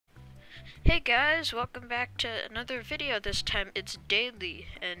Hey guys, welcome back to another video. This time it's daily,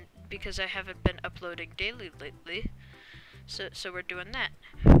 and because I haven't been uploading daily lately, so we're doing that.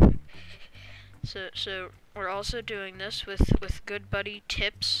 So we're also doing this with good buddy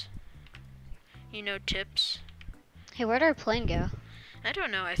Tips. You know Tips? Hey, where'd our plane go? I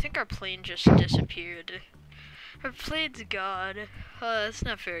don't know. I think our plane just disappeared. Our plane's gone. Oh, that's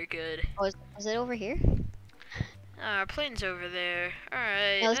not very good. Oh, is it over here? Our plane's over there.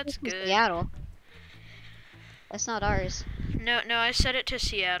 Alright, No, that's this is good. Seattle. That's not ours. No, I set it to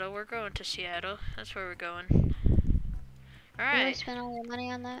Seattle. We're going to Seattle. That's where we're going. Alright. You spend all your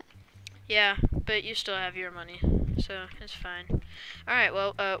money on that? Yeah, but you still have your money, so it's fine. Alright,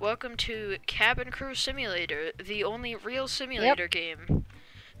 well, welcome to Cabin Crew Simulator, the only real simulator game.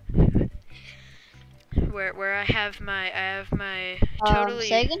 Where I have my totally...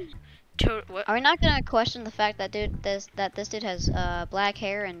 Sagan? What? Are we not gonna question the fact that this dude has black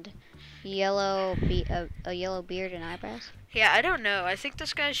hair and a yellow beard and eyebrows? Yeah, I don't know. I think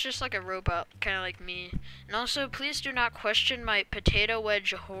this guy's just like a robot, kind of like me. And also, please do not question my potato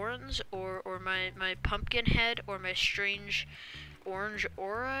wedge horns or my pumpkin head or my strange orange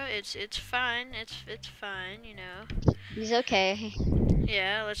aura. It's fine. It's fine, you know. He's okay.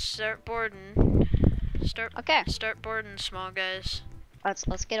 Yeah, let's start boarding. Okay. Start boarding, small guys.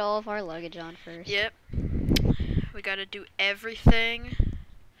 Let's get all of our luggage on first. Yep. We gotta do everything.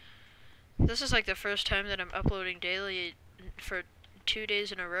 This is like the first time that I'm uploading daily for 2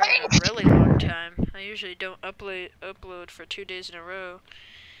 days in a row in a really long time. I usually don't upload for 2 days in a row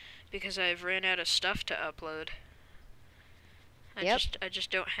because I've ran out of stuff to upload. I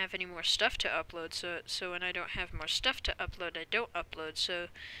just don't have any more stuff to upload. So when I don't have more stuff to upload, I don't upload. So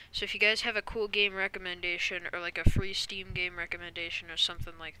if you guys have a cool game recommendation or like a free Steam game recommendation or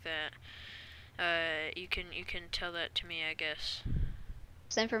something like that, you can tell that to me, I guess.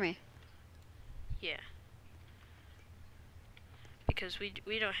 Same for me. Yeah. Because we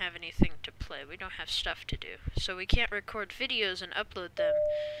don't have anything to play. We don't have stuff to do. So we can't record videos and upload them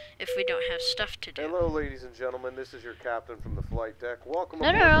if we don't have stuff to do. Hello, ladies and gentlemen. This is your captain from the flight deck. Welcome No,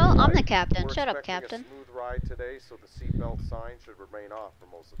 aboard. I'm the captain. We're Shut up, expecting captain. a smooth ride today, so the seatbelt sign should remain off for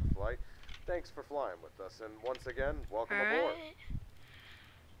most of the flight. Thanks for flying with us, and once again, welcome aboard.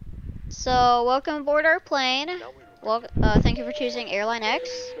 So, welcome aboard our plane. Well, thank you for choosing Airline X.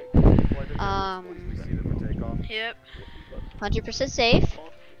 Yep. 100% safe.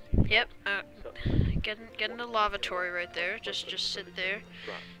 Yep. Get in the lavatory right there. Just sit there,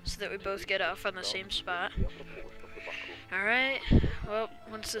 so that we both get off on the same spot. All right. Well,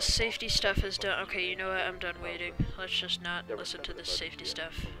 once the safety stuff is done, okay. You know what? I'm done waiting. Let's just not listen to this safety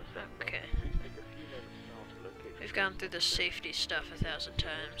stuff. Okay. We've gone through the safety stuff 1,000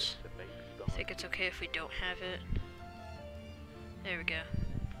 times. I think it's okay if we don't have it. There we go.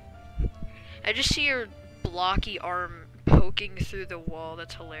 I just see your blocky arm poking through the wall.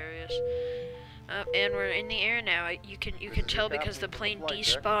 That's hilarious. And we're in the air now. You can tell because the plane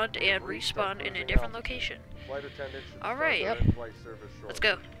despawned and respawned in a different location. All right. Yep. Let's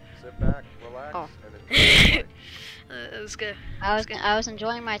go. Sit back, relax, Oh. and enjoy the Let's go. I was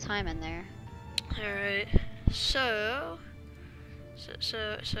enjoying my time in there. All right. So.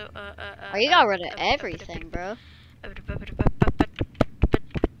 Oh, you got rid of everything, bro.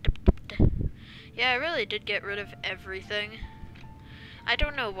 Yeah, I really did get rid of everything. I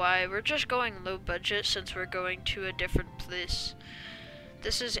don't know why. We're just going low budget since we're going to a different place.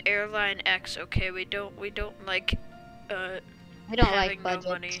 This is Airline X, okay? We don't like We don't like having budgets.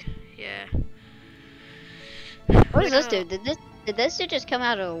 no money. Yeah. What does this do? Did this dude just come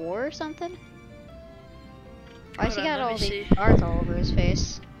out of a war or something? Why has he got all these scars all over his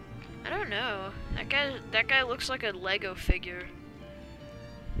face? I don't know. That guy looks like a Lego figure.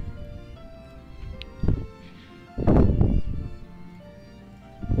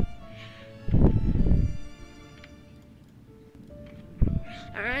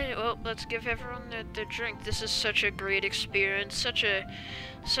 Alright, well, let's give everyone their drink. This is such a great experience, such a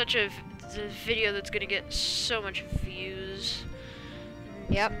video that's gonna get so much views.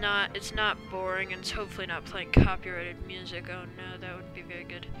 Yep. It's not boring, and it's hopefully not playing copyrighted music. Oh no, that wouldn't be very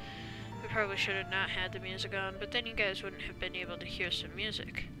good. We probably should have not had the music on, but then you guys wouldn't have been able to hear some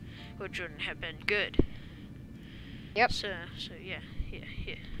music, which wouldn't have been good. Yep. So yeah.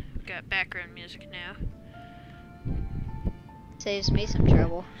 We got background music now. Saves me some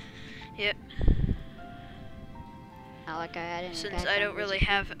trouble. Yep. Not like I had any. Since I don't really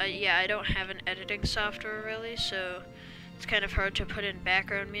have, I don't have an editing software really, so it's kind of hard to put in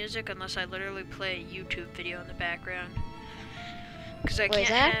background music unless I literally play a YouTube video in the background. Because I can't. Is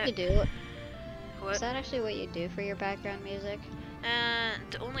that actually do? What? Is that actually what you do for your background music?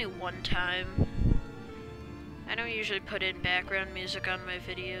 And only one time. I don't usually put in background music on my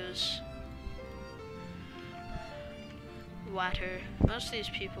videos. Water. Most of these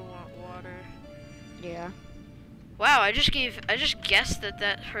people want water. Yeah. Wow, I just guessed that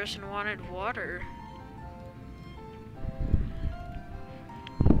that person wanted water.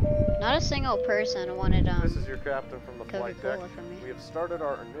 Not a single person wanted This is your captain from the flight deck. Coca-Cola from me. We have started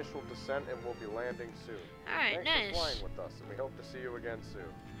our initial descent and will be landing soon. Alright, Thanks for nice. flying with us, and we hope to see you again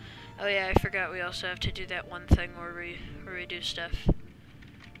soon. Oh yeah, I forgot we also have to do that one thing where we do stuff.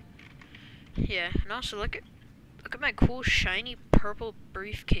 Yeah, and also look at my cool shiny purple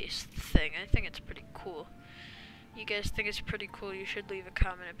briefcase thing. I think it's pretty cool. You guys think it's pretty cool? You should leave a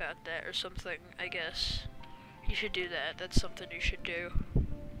comment about that or something, I guess. You should do that. That's something you should do.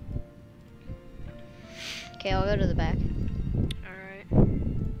 Okay, I'll go to the back. Alright.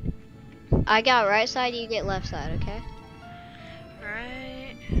 I got right side, you get left side, okay?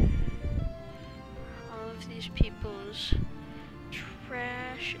 Alright. All of these people's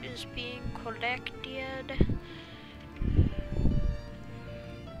trash is being collected.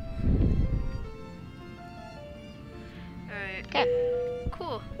 Alright. Okay.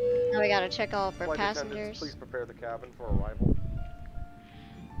 Cool. Now we gotta check all of our Flight attendants, passengers. please prepare the cabin for arrival.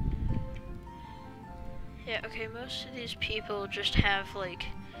 Yeah, okay, most of these people just have, like,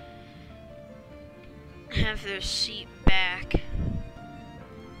 have their seat back.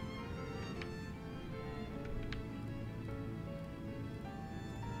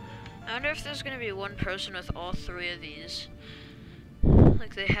 I wonder if there's gonna be one person with all three of these.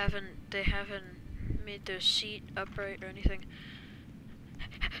 Like they haven't made their seat upright or anything.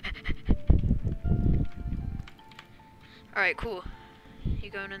 Alright, cool. You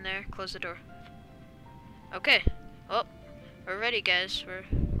going in there? Close the door. Okay. Well, we're ready, guys.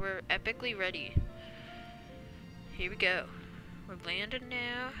 We're epically ready. Here we go. We're landing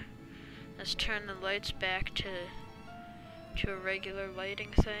now. Let's turn the lights back to a regular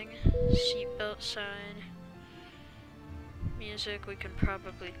lighting thing. Seatbelt sign. Music we can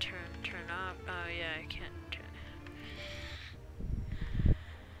probably turn off. Oh yeah, I can't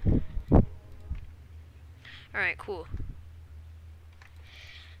turn. Alright, cool.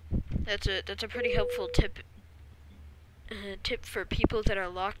 That's a pretty helpful tip for people that are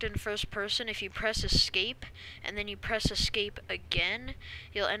locked in first person. If you press escape and then you press escape again,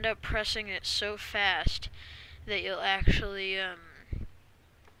 you'll end up pressing it so fast that you'll actually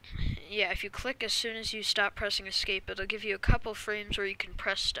yeah, if you click as soon as you stop pressing escape, it'll give you a couple frames where you can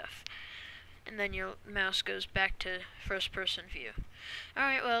press stuff, and then your mouse goes back to first person view.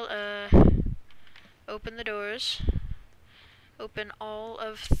 Alright, well, open the doors. Open all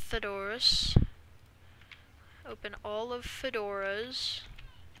of the doors. Open all of fedoras.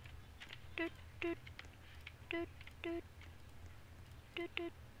 Doot, doot, doot, doot, doot,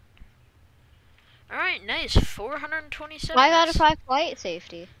 doot. Alright, nice. 427. 5 out of 5 flight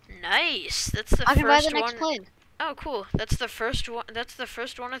safety. Nice. That's the I can buy first the next one. plane. Oh, cool. That's the first one. That's the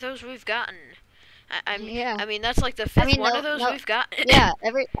first one of those we've gotten. I mean, that's like the fifth one of those we've gotten. Yeah,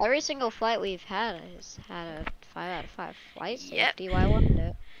 every single flight we've had has had a 5 out of 5 flight safety. Why wouldn't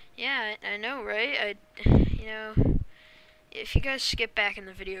it? Yeah, I know, right? You know, if you guys skip back in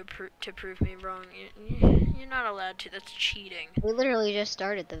the video to prove me wrong, you're not allowed to. That's cheating. We literally just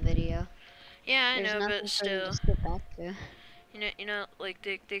started the video. Yeah, I There's know, nothing but for you to still. skip back to. You know, like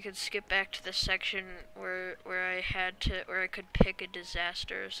they could skip back to the section where I could pick a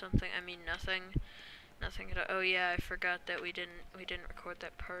disaster or something. I mean, nothing at all. Oh yeah, I forgot that we didn't record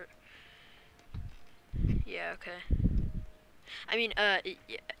that part. Yeah, okay. I mean, yeah,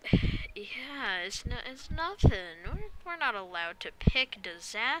 it's nothing. We're not allowed to pick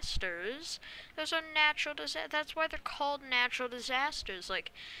disasters. Those are natural disasters. That's why they're called natural disasters.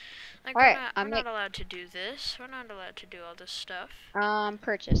 Like Alright, we're not allowed to do this. We're not allowed to do all this stuff.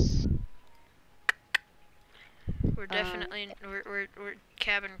 Purchase. We're definitely we're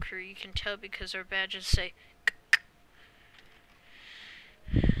cabin crew. You can tell because our badges say.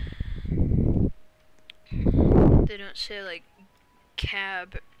 They don't say like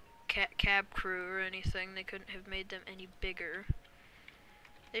cab crew or anything. They couldn't have made them any bigger.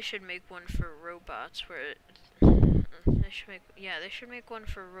 They should make one for robots where they should make one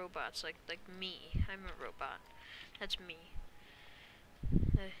for robots like me. I'm a robot. That's me.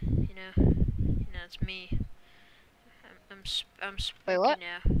 You know, it's me. I'm spooky Wait, what?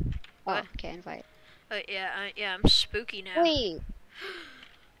 now. What? Oh, okay, invite. Oh yeah, I'm spooky now. Wait.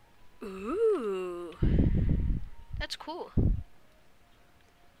 Ooh, that's cool.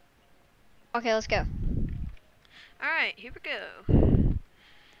 Okay, let's go. Alright, here we go.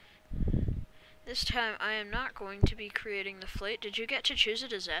 This time I am not going to be creating the flight. Did you get to choose a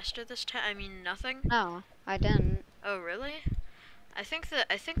disaster this time? I mean, nothing? No, I didn't. Oh, really? I think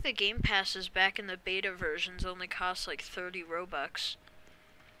the game passes back in the beta versions only cost like 30 Robux.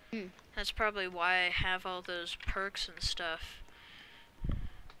 Hmm. That's probably why I have all those perks and stuff.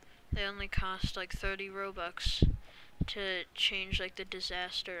 They only cost like 30 Robux to change like the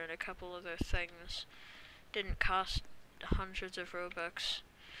disaster and a couple other things. Didn't cost hundreds of Robux.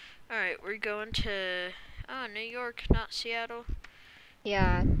 Alright, we're going to New York, not Seattle.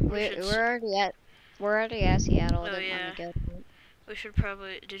 Yeah, we're already at Seattle. Oh, Didn't yeah. let me go. We should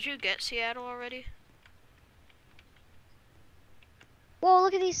probably. Did you get Seattle already? Whoa,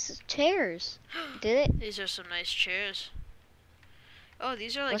 look at these chairs. Did it? These are some nice chairs. Oh,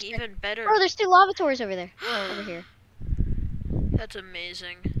 these are like What's that? even better. Oh, there's 2 lavatories over there. Over here. That's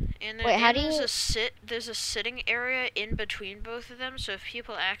amazing. And Wait, how do there's you- there's a sitting area in between both of them, so if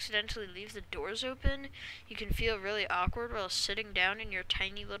people accidentally leave the doors open, you can feel really awkward while sitting down in your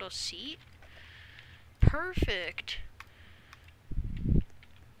tiny little seat. Perfect.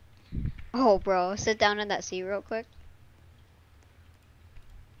 Oh, bro, sit down in that seat real quick.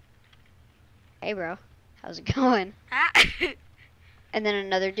 Hey, bro, how's it going? And then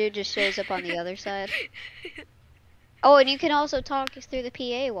another dude just shows up on the other side. Oh, and you can also talk through the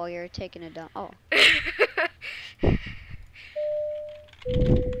PA while you're taking a dump. Oh.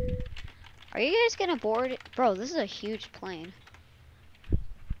 Are you guys gonna board it? Bro, this is a huge plane.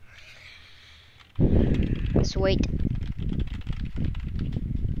 Sweet.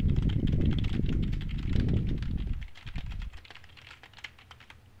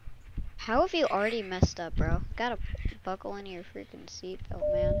 How have you already messed up, bro? Gotta buckle into your freaking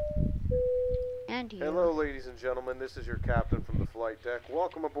seatbelt, man. And you. Hello, ladies and gentlemen. This is your captain from the flight deck.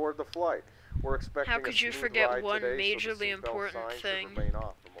 Welcome aboard the flight. We're expecting How could a you smooth forget ride one today, so the majorly seatbelt important sign should thing? remain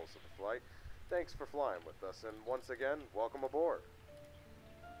off for most of the flight. Thanks for flying with us, and once again, welcome aboard.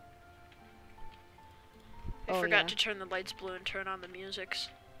 I Oh, forgot yeah. to turn the lights blue and turn on the musics.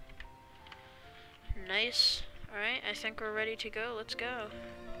 Nice. Alright, I think we're ready to go. Let's go.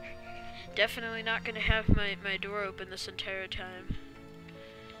 Definitely not going to have my door open this entire time.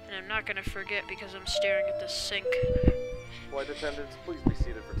 And I'm not going to forget because I'm staring at the sink. Flight attendants, please be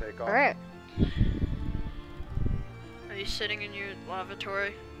seated for takeoff. Alright. Are you sitting in your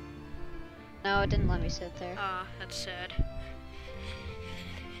lavatory? No, it didn't let me sit there. Ah, that's sad.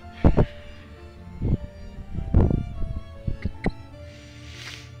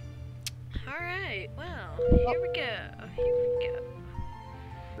 Alright, well, here we go. Here we go.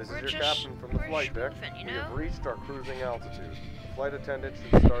 This We're is your just- captain from the we're flight deck. schmoofing, you We have know? reached our cruising altitude. The flight attendants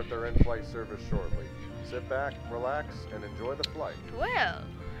should start their in-flight service shortly. Sit back, relax, and enjoy the flight. Well,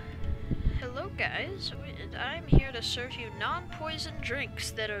 hello guys. I'm here to serve you non-poison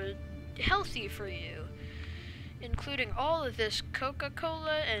drinks that are healthy for you, including all of this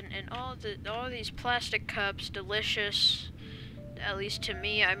Coca-Cola and all these plastic cups. Delicious. At least to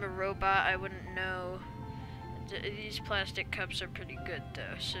me, I'm a robot. I wouldn't know. These plastic cups are pretty good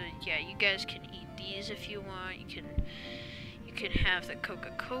though. So yeah, you guys can eat these if you want. You can have the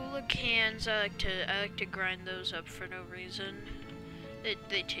Coca-Cola cans. I like to grind those up for no reason.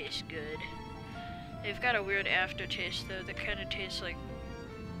 They taste good. They've got a weird aftertaste though that kind of tastes like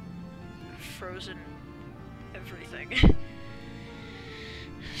frozen everything.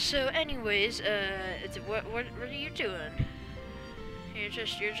 So anyways, what are you doing? You're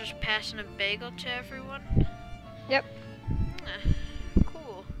just passing a bagel to everyone? Yep.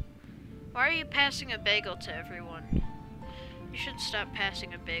 Cool. Why are you passing a bagel to everyone? You should stop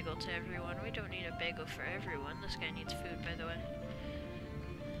passing a bagel to everyone. We don't need a bagel for everyone. This guy needs food, by the way.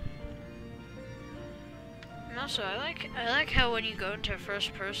 And also, I like how when you go into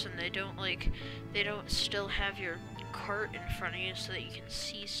first person, they don't still have your cart in front of you so that you can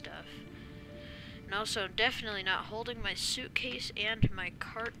see stuff. And also, I'm definitely not holding my suitcase and my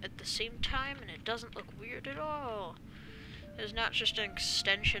cart at the same time, and it doesn't look weird at all. There's not just an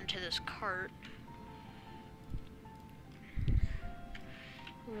extension to this cart.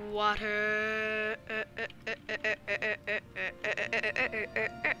 Water.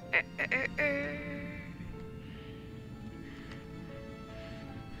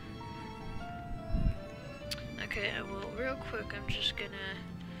 Okay, well, real quick, I'm gonna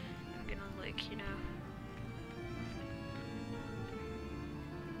like,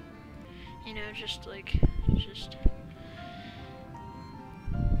 just.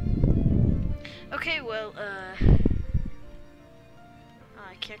 Okay, well, I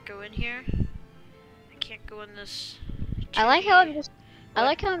can't go in here. I can't go in this. I like how 2D. I'm just I What?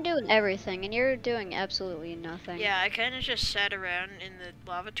 like how I'm doing everything, and you're doing absolutely nothing. Yeah, I kind of just sat around in the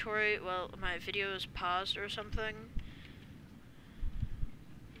lavatory while my video was paused or something.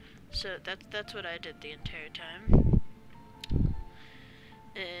 So that's what I did the entire time.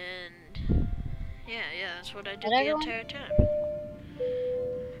 And yeah, that's what I did Did the everyone? entire time.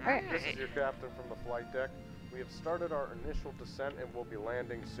 Alright. This is your captain from the flight deck. We have started our initial descent and will be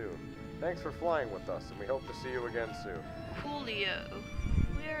landing soon. Thanks for flying with us, and we hope to see you again soon. Coolio.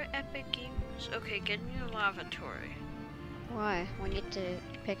 We are Epic Games. Okay, get in your lavatory. Why? We need to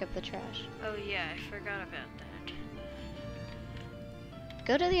pick up the trash. Oh yeah, I forgot about that.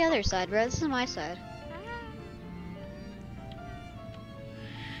 Go to the other side, bro. This is my side.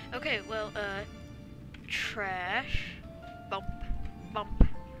 Okay, well, trash. Bump, bump,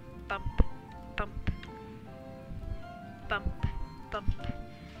 bump, bump, bump, bump,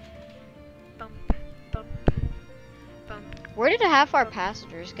 bump, bump, bump. Where did half our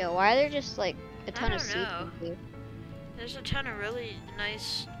passengers go? Why are there just like a ton of don't seats? know. in here? There's a ton of really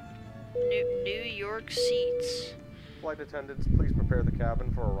nice New York seats. Flight attendants, please prepare the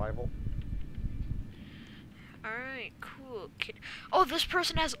cabin for arrival. Alright, cool. Oh, this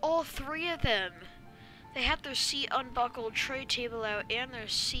person has all three of them. They had their seat unbuckled, tray table out, and their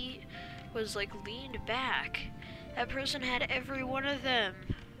seat was like leaned back. That person had every one of them.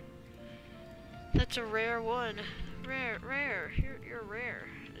 That's a rare one. Rare. You're rare.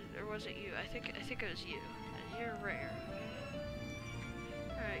 Or was it you? I think it was you. You're rare.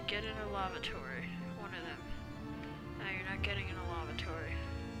 Alright, get in a lavatory. One of them. No, you're not getting in a lavatory.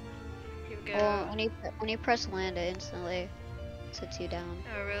 Here we go. Well, when you press land, it instantly sits you down.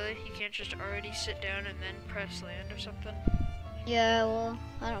 Oh really? You can't just already sit down and then press land or something? Yeah, well,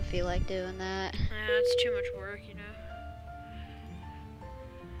 I don't feel like doing that. Nah, it's too much work, you know.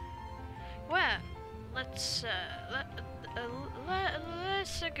 Well, let's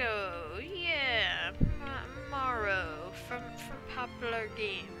go. Yeah, Morrow from Popular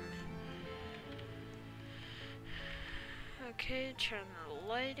Game. Okay, turn the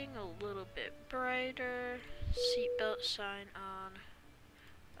lighting a little bit brighter. Seatbelt sign on.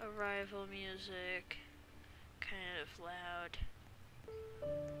 Arrival music. Kind of loud.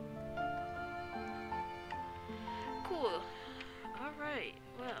 Cool. Alright,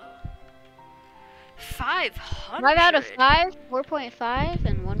 well. 500? 5 out of 5, 4.5,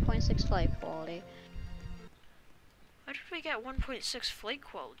 and 1.6 flight quality. Why did we get 1.6 flight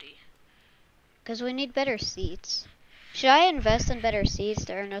quality? Because we need better seats. Should I invest in better seats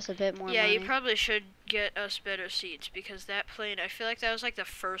to earn us a bit more Yeah, money? you probably should get us better seats because that plane, I feel like that was like the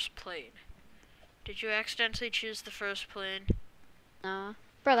first plane. Did you accidentally choose the first plane? No.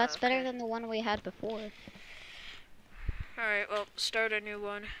 Bro, that's okay. better than the one we had before. Alright, well, start a new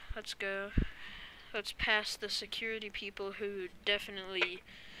one. Let's go. Let's pass the security people who definitely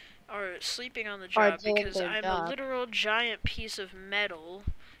are sleeping on the job because I'm a literal giant piece of metal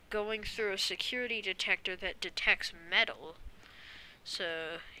going through a security detector that detects metal.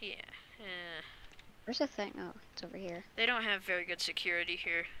 So, yeah. Where's the thing? Oh, it's over here. They don't have very good security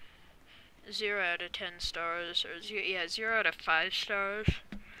here. 0 out of 10 stars, or 0 out of 5 stars.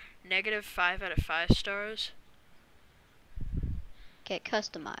 Negative 5 out of 5 stars. Okay,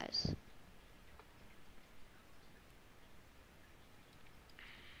 customize.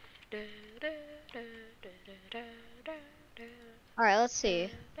 Alright, let's see.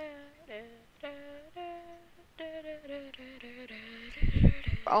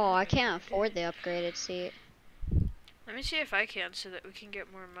 Oh, I can't afford the upgraded seat. Let me see if I can so that we can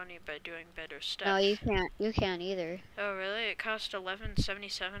get more money by doing better stuff. No, you can't. You can't either. Oh, really? It cost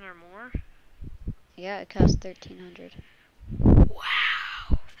 $11.77 or more? Yeah, it costs $1,300.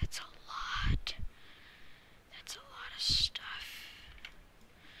 Wow, that's a lot. That's a lot of stuff.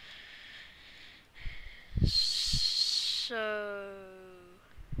 So,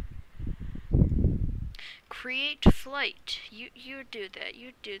 create flight. You do that.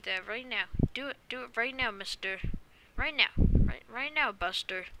 You do that right now. Do it right now, mister. Right now. Right now,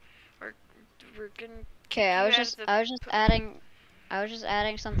 Buster. We're gonna Okay, I was just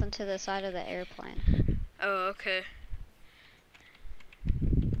adding something to the side of the airplane. Oh, okay.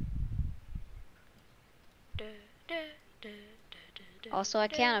 Also, I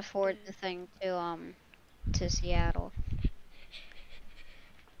can't afford the thing to Seattle.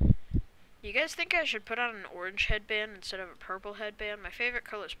 You guys think I should put on an orange headband instead of a purple headband? My favorite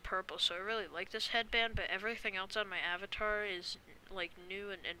color is purple, so I really like this headband, but everything else on my avatar is like new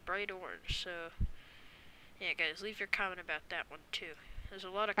and bright orange, so yeah, guys, leave your comment about that one too. There's a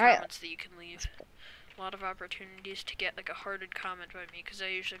lot of comments that you can leave. A lot of opportunities to get like a hearted comment by me, because I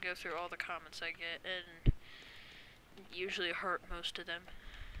usually go through all the comments I get, and usually hurt most of them.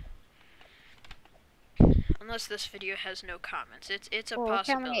 Unless this video has no comments. It's a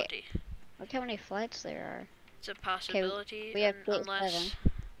possibility. Look how many flights there are. It's a possibility. We have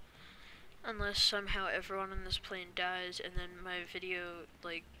unless somehow everyone on this plane dies and then my video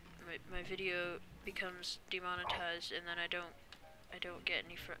my video becomes demonetized and then I don't get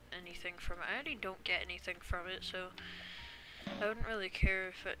anything from it. I already don't get anything from it, so I wouldn't really care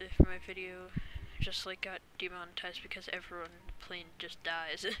if my video just like got demonetized because everyone on the plane just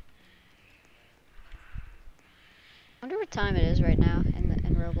dies. I wonder what time it is right now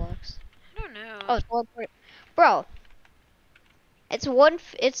in Roblox. I don't know. Oh, it's 1:40. Bro,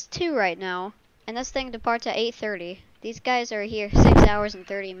 it's 2 right now, and this thing departs at 8:30. These guys are here 6 hours and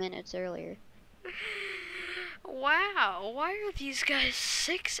 30 minutes earlier. Wow, why are these guys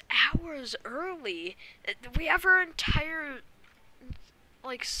 6 hours early? We have our entire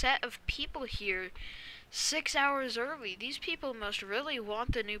like set of people here 6 hours early. These people must really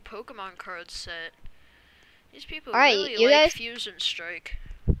want the new Pokemon card set. These people really like Fusion Strike.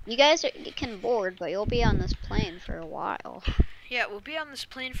 You guys can board, but you'll be on this plane for a while. Yeah, we'll be on this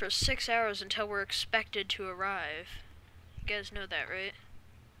plane for 6 hours until we're expected to arrive. You guys know that, right?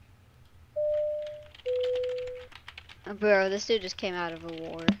 Bro, this dude just came out of a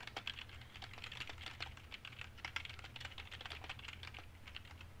war.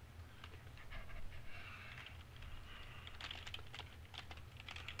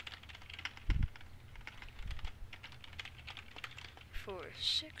 For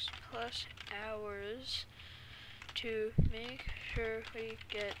 6+ hours to make sure we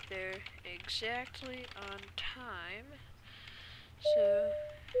get there exactly on time. So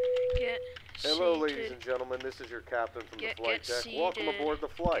get Hello, seated. ladies and gentlemen. This is your captain from the flight deck. Welcome aboard the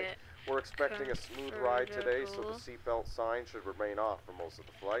flight. We're expecting a smooth ride today, so the seatbelt sign should remain off for most of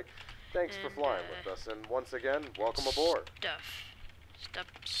the flight. Thanks for flying with us, and once again, welcome aboard. Stop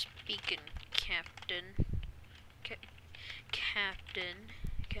speaking, Captain.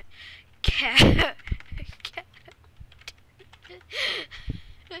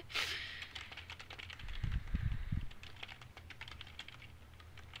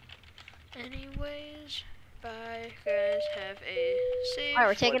 Anyways, bye guys, have a safe Alright,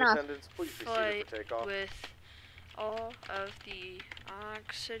 we're taking off. flight with all of the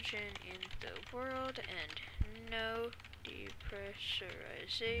oxygen in the world and no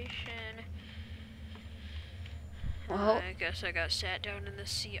depressurization. I guess I got sat down in the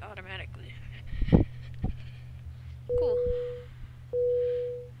seat automatically. Cool.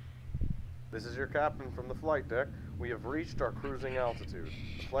 This is your captain from the flight deck. We have reached our cruising altitude.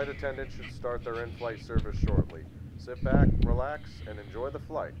 The flight attendant should start their in-flight service shortly. Sit back, relax, and enjoy the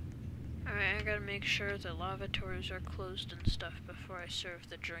flight. Alright, I gotta make sure the lavatories are closed and stuff before I serve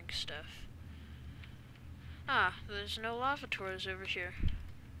the drink stuff. Ah, there's no lavatories over here.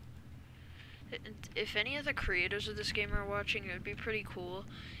 If any of the creators of this game are watching, it would be pretty cool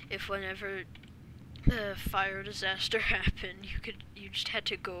if whenever the fire disaster happened, you just had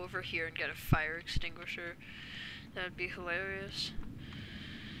to go over here and get a fire extinguisher. That would be hilarious.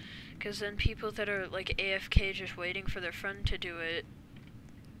 Because then people that are like AFK just waiting for their friend to do it,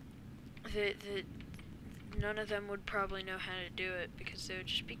 none of them would probably know how to do it because they would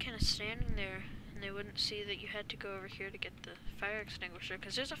just be kind of standing there and they wouldn't see that you had to go over here to get the fire extinguisher,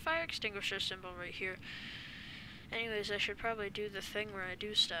 because there's a fire extinguisher symbol right here. Anyways, I should probably do the thing where I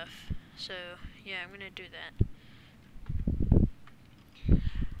do stuff. So, yeah, I'm gonna do that.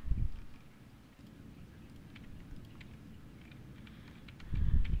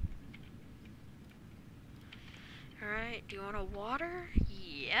 Alright, do you want a water?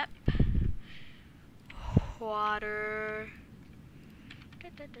 Yep. Water.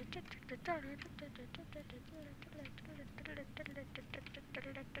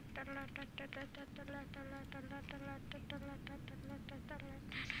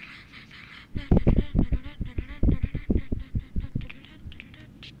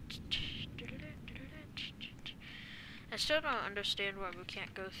 I still don't understand why we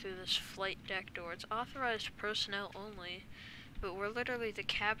can't go through this flight deck door. It's authorized personnel only, but we're literally the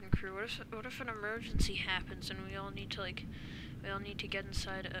cabin crew. What if an emergency happens and we all need to get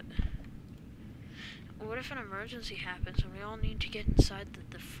inside it? What if an emergency happens and we all need to get inside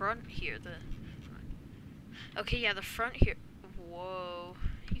the front here? Okay, yeah, the front here. Whoa.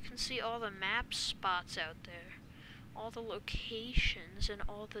 You can see all the map spots out there. All the locations and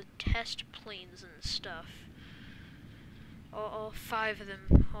all the test planes and stuff. All 5 of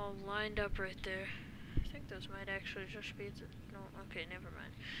them all lined up right there. I think those might actually just be the... No, okay, never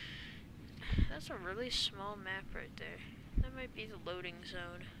mind. That's a really small map right there. That might be the loading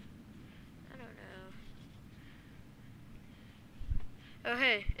zone. I don't know. Oh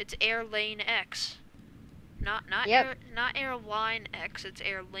hey, it's Air Lane X. Not Yep. not Airline X, it's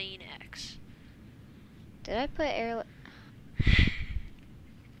Air Lane X. Did I put air?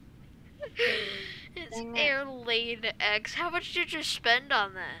 It's Air Lane X. How much did you spend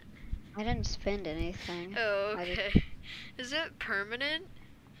on that? I didn't spend anything. Oh, okay. Is it permanent?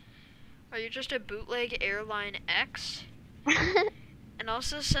 Are you just a bootleg Airline X? And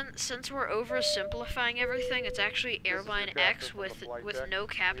also, since we're oversimplifying everything, it's actually Airline X with no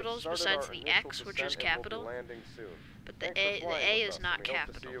capitals besides the X, which is capital. But the A is not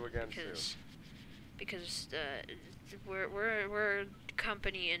capital because we're a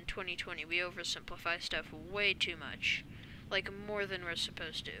company in 2020. We oversimplify stuff way too much, like more than we're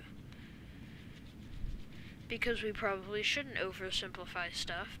supposed to. Because we probably shouldn't oversimplify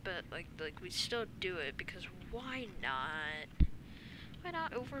stuff, but like we still do it because why not? Why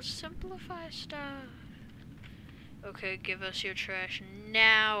not oversimplify stuff? Okay, give us your trash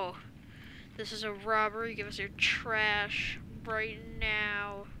now. This is a robbery. Give us your trash right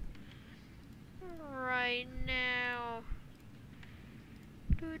now. Right now.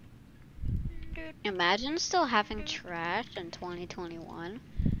 Imagine still having trash in 2021.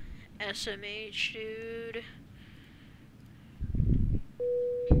 SMH, dude.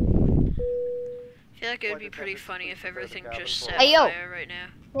 I feel like it would be pretty funny if everything just set fire right now.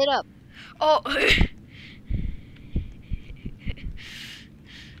 Hit up. Oh!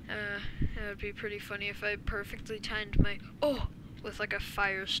 It would be pretty funny if I perfectly timed my with like a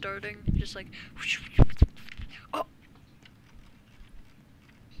fire starting, just like oh.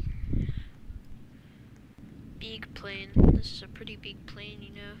 Big plane. This is a pretty big plane,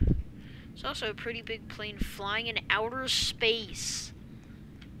 you know. It's also a pretty big plane flying in outer space.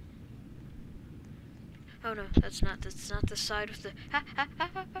 Oh no, that's not the side with the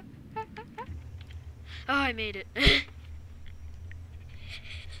Oh, I made it.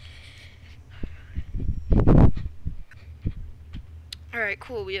 Alright,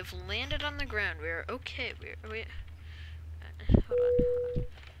 cool. We have landed on the ground. We are okay. Hold on.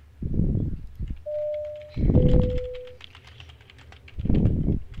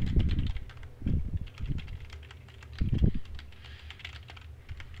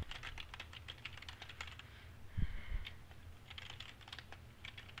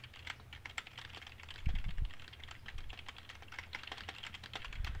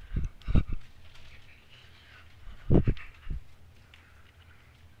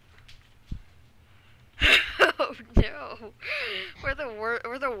 Oh no,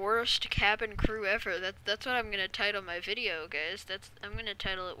 we're the worst cabin crew ever. That's what I'm gonna title my video, guys. I'm gonna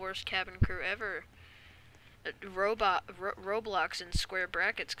title it "Worst Cabin Crew Ever." Roblox in square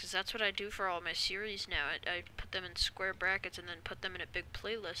brackets, because that's what I do for all my series now. I put them in square brackets and then put them in a big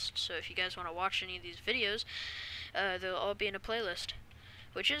playlist. So if you guys want to watch any of these videos, they'll all be in a playlist,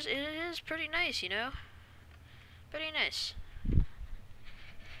 which is pretty nice, you know. Pretty nice.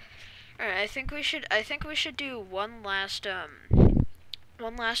 Alright, I think we should do one last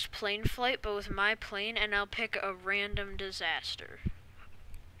plane flight, but with my plane, and I'll pick a random disaster.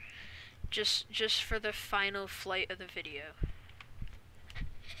 Just for the final flight of the video.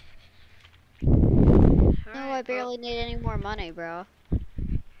 No, I barely need any more money, bro.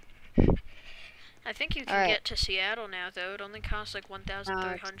 I think you can get to Seattle now, though. It only costs like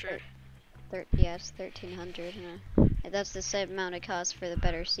 1,300. Yes, 1,300. That's the same amount it costs for the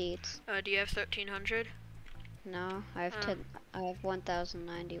better seats. Do you have 1,300? No, I have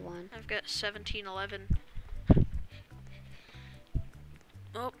 1,091. I've got 1,711.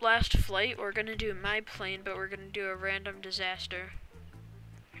 Oh, last flight. We're gonna do my plane, but we're gonna do a random disaster.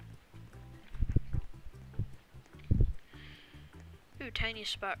 Ooh, tiny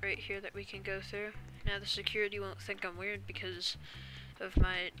spot right here that we can go through. Now the security won't think I'm weird because of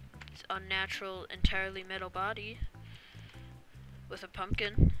my unnatural, entirely metal body with a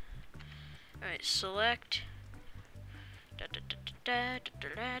pumpkin. Alright, select.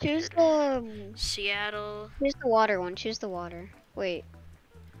 Choose the Seattle. Choose the water one. Choose the water. Wait.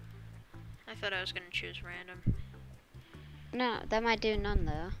 I thought I was gonna choose random. No, that might do none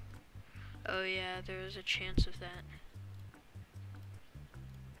though. Oh yeah, there is a chance of that.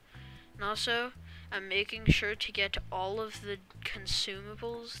 And also, I'm making sure to get all of the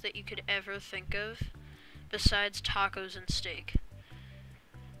consumables that you could ever think of, besides tacos and steak.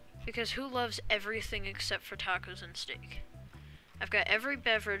 Because who loves everything except for tacos and steak? I've got every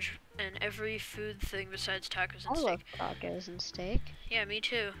beverage and every food thing besides tacos and steak. I love tacos and steak. Yeah, me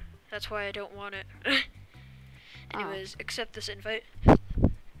too. That's why I don't want it. Anyways, accept this invite.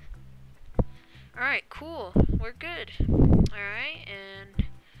 Alright, cool. We're good. Alright, and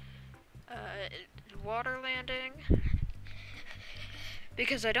water landing.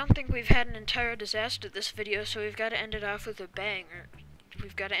 Because I don't think we've had an entire disaster this video, so we've got to end it off with a bang. Or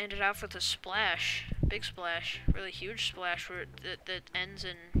we've got to end it off with a splash. Big splash. Really huge splash where that ends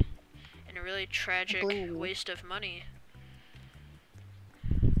in a really tragic waste of money.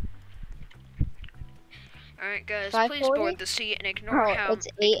 Alright guys, please board the seat and ignore how it's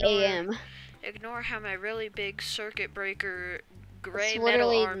 8 a.m. Ignore how my really big circuit breaker gray it's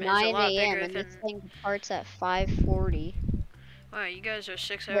metal arm is a lot 9 a.m. bigger and than... this thing departs at 5:40. Wow, you guys are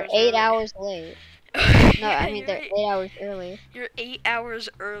 6 We're hours 8 early. hours late. No, I mean, they're 8 hours early. You're 8 hours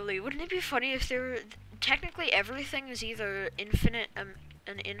early. Wouldn't it be funny if there were... Technically, everything is either an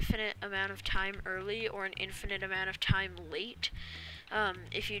infinite amount of time early or an infinite amount of time late.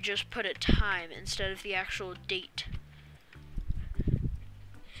 If you just put a time instead of the actual date.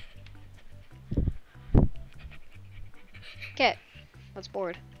 Okay, let's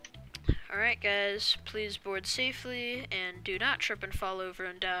board. Alright guys, please board safely and do not trip and fall over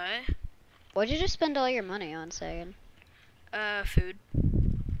and die. What'd you just spend all your money on, Sagan? Food.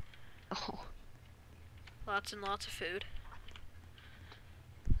 Oh. Lots and lots of food.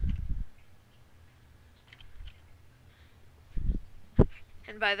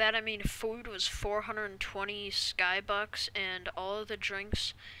 And by that I mean food was 420 Skybucks and all of the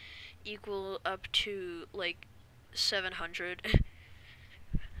drinks equal up to like 700.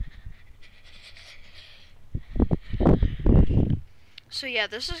 So yeah,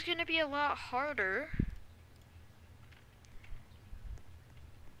 this is gonna be a lot harder.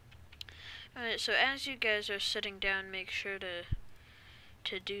 Alright, so as you guys are sitting down, make sure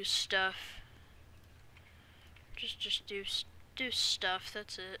to do stuff. Just do stuff,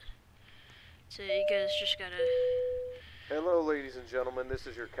 that's it. So you guys just gotta... Hello ladies and gentlemen, this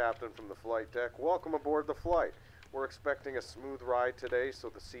is your captain from the flight deck. Welcome aboard the flight. We're expecting a smooth ride today, so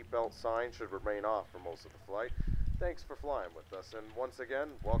the seatbelt sign should remain off for most of the flight. Thanks for flying with us, and once again,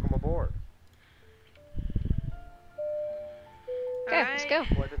 welcome aboard. Okay, let's go.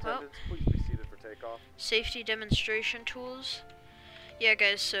 Flight attendants, please be seated for takeoff. Safety demonstration tools. Yeah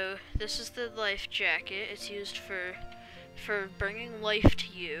guys, so this is the life jacket. It's used for bringing life to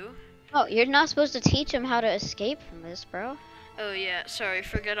you. Oh, you're not supposed to teach them how to escape from this, bro. Oh yeah, sorry,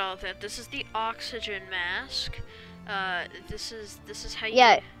 forget all of that. This is the oxygen mask. This is how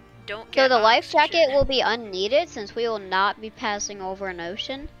you don't get So the life oxygen. jacket will be unneeded since we will not be passing over an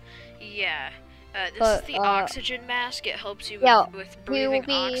ocean. Yeah. This is the oxygen mask. It helps you with breathing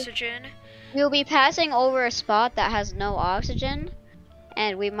oxygen. We'll be passing over a spot that has no oxygen,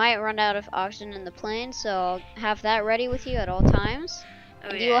 and we might run out of oxygen in the plane, so have that ready with you at all times. Oh,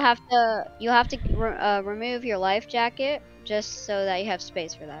 and yeah. you'll have to remove your life jacket just so that you have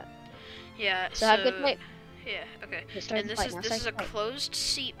space for that. Yeah. So have a good flight. Yeah. Okay. And this is a closed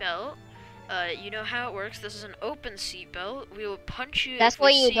seat belt. You know how it works. This is an open seat belt. We will punch you. That's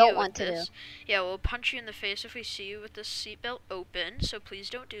what you don't want to do. Yeah, we'll punch you in the face if we see you with this seat belt open. So please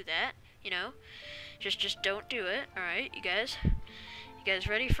don't do that. You know, just don't do it. All right, you guys. You guys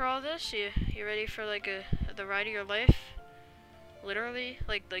ready for all this? You ready for like the ride of your life? Literally,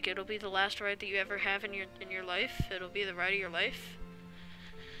 like it'll be the last ride that you ever have in your life. It'll be the ride of your life.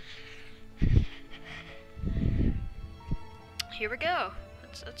 Here we go.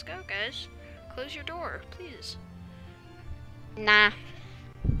 Let's go, guys. Close your door, please. Nah.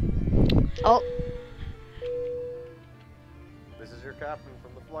 Oh. This is your captain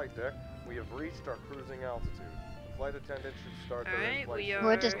from the flight deck. We have reached our cruising altitude. The flight attendant should start their in-flight.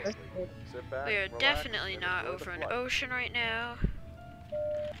 Sit back, we are relax, definitely and not enjoy over the an flight. ocean right now.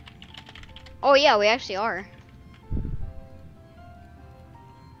 Oh yeah, we actually are.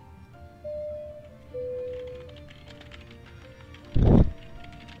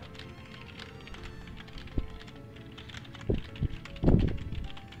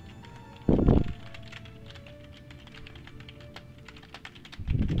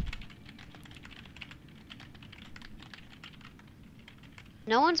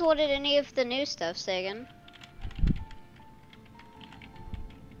 No one's ordered any of the new stuff, Sagan.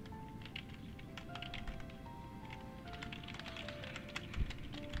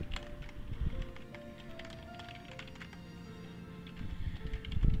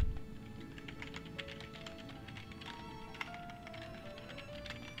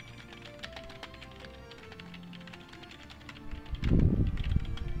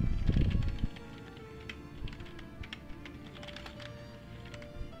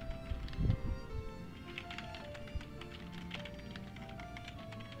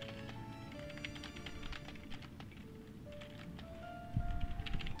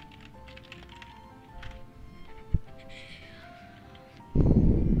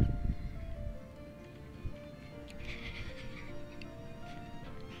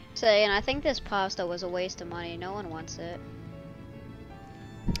 saying, I think this pasta was a waste of money. No one wants it.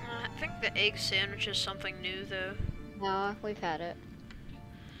 I think the egg sandwich is something new, though. No, we've had it.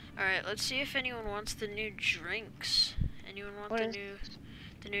 Alright, let's see if anyone wants the new drinks. Anyone want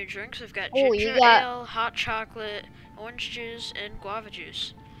the new drinks? We've got ginger ale, hot chocolate, orange juice, and guava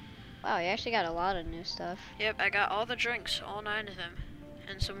juice. Wow, you actually got a lot of new stuff. Yep, I got all the drinks, all 9 of them.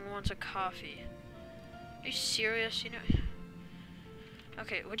 And someone wants a coffee. Are you serious? You know...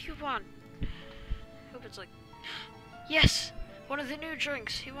 Okay, what do you want? I hope it's like... Yes! One of the new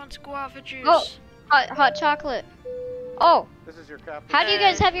drinks. He wants guava juice. Oh! Hot chocolate. Oh! This is your captain. How do you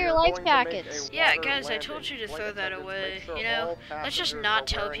guys have your life jackets? Yeah, guys, I told you to throw that away. You know, let's just not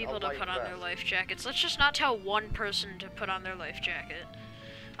tell people to put on their life jackets. Let's just not tell one person to put on their life jacket.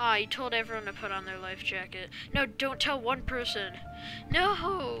 Ah, you told everyone to put on their life jacket. No, don't tell one person.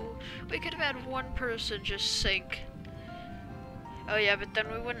 No! We could have had one person just sink. Oh yeah, but then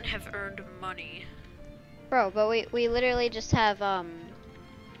we wouldn't have earned money. Bro, but we literally just have,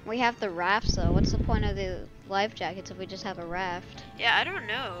 we have the rafts though. What's the point of the life jackets if we just have a raft? Yeah, I don't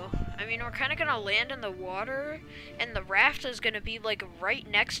know. I mean, we're kind of gonna land in the water, and the raft is gonna be, like, right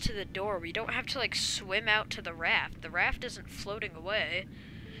next to the door. We don't have to, like, swim out to the raft. The raft isn't floating away.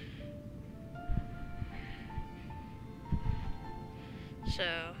 So,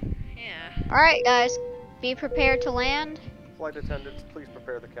 yeah. Alright, guys. Be prepared to land. Flight attendants, please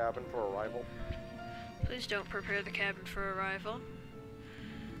prepare the cabin for arrival. Please don't prepare the cabin for arrival.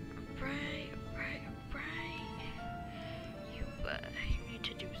 Right. You need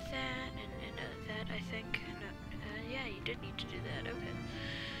to do that and that, I think. No, yeah, you did need to do that. Okay.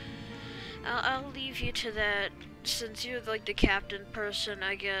 I'll leave you to that since you're like the captain person,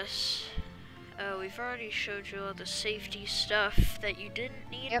 I guess. We've already showed you all the safety stuff that you didn't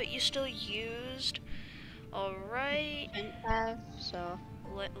need, but you still used. Alright. So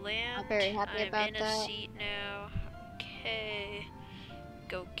land. I'm very happy about I'm in a seat now. Okay.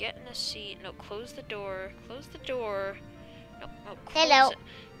 Go get in a seat. No, close the door. Close the door. No, close Hello.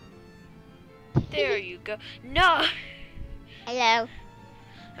 it. There you go. No! Hello.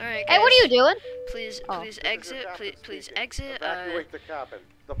 Alright, guys. Hey, what are you doing? Please exit. Please exit. Evacuate the cabin.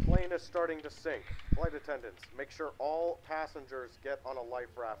 The plane is starting to sink. Flight attendants, make sure all passengers get on a life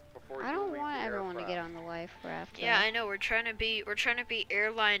raft before you leave the aircraft. I don't want everyone to get on the life raft. Yeah, I know. We're trying to be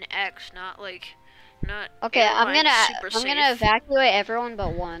Airline X, not Okay, I'm Super gonna safe. evacuate everyone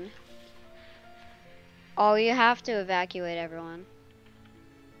but one. Oh, you have to evacuate everyone.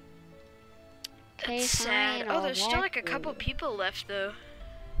 That's sad. Oh, there's still like a couple people left though.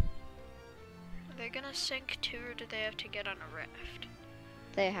 Are they gonna sink too, or do they have to get on a raft?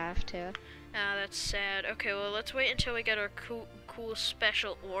 They have to. Ah, that's sad. Okay, well, let's wait until we get our cool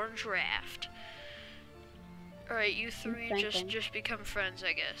special orange raft. Alright, you three just become friends,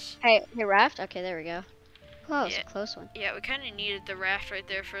 I guess. Hey, raft? Okay, there we go. Oh, it's Yeah. a close one. Yeah, we kind of needed the raft right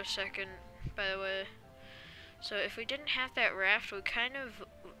there for a second, by the way. So if we didn't have that raft, we kind of,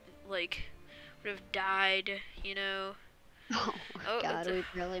 like, would have died, you know? Oh my god, we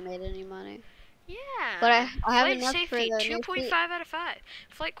barely made any money. Yeah. But I have Flight enough safety, for the 2.5 out of 5.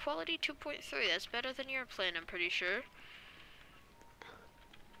 Flight quality, 2.3. That's better than your plane, I'm pretty sure.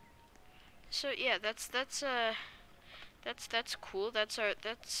 So yeah, that's cool. That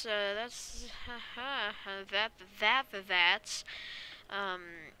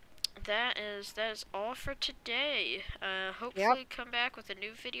is all for today. Hopefully come back with a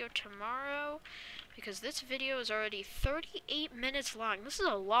new video tomorrow, because this video is already 38 minutes long. This is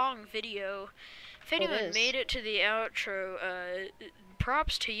a long video. If anyone made it to the outro,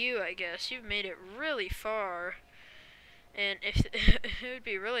 props to you, I guess. You've made it really far. And if it would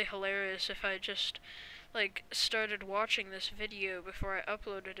be really hilarious if I just like started watching this video before I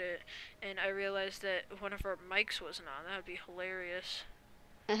uploaded it and I realized that one of our mics wasn't on. That would be hilarious.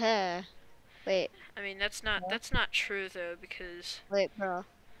 Wait. I mean, that's not true though, because Wait, bro.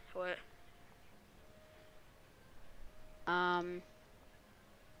 What? My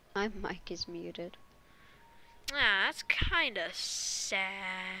mic is muted. Ah, that's kind of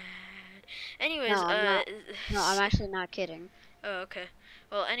sad. Anyways, No, I'm actually not kidding. Oh, okay.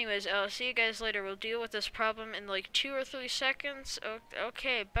 Well, anyways, I'll see you guys later. We'll deal with this problem in like 2 or 3 seconds.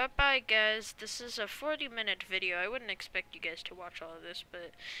 Okay, bye-bye, guys. This is a 40-minute video. I wouldn't expect you guys to watch all of this,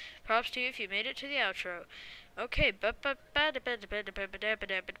 but props to you if you made it to the outro. Okay, bye.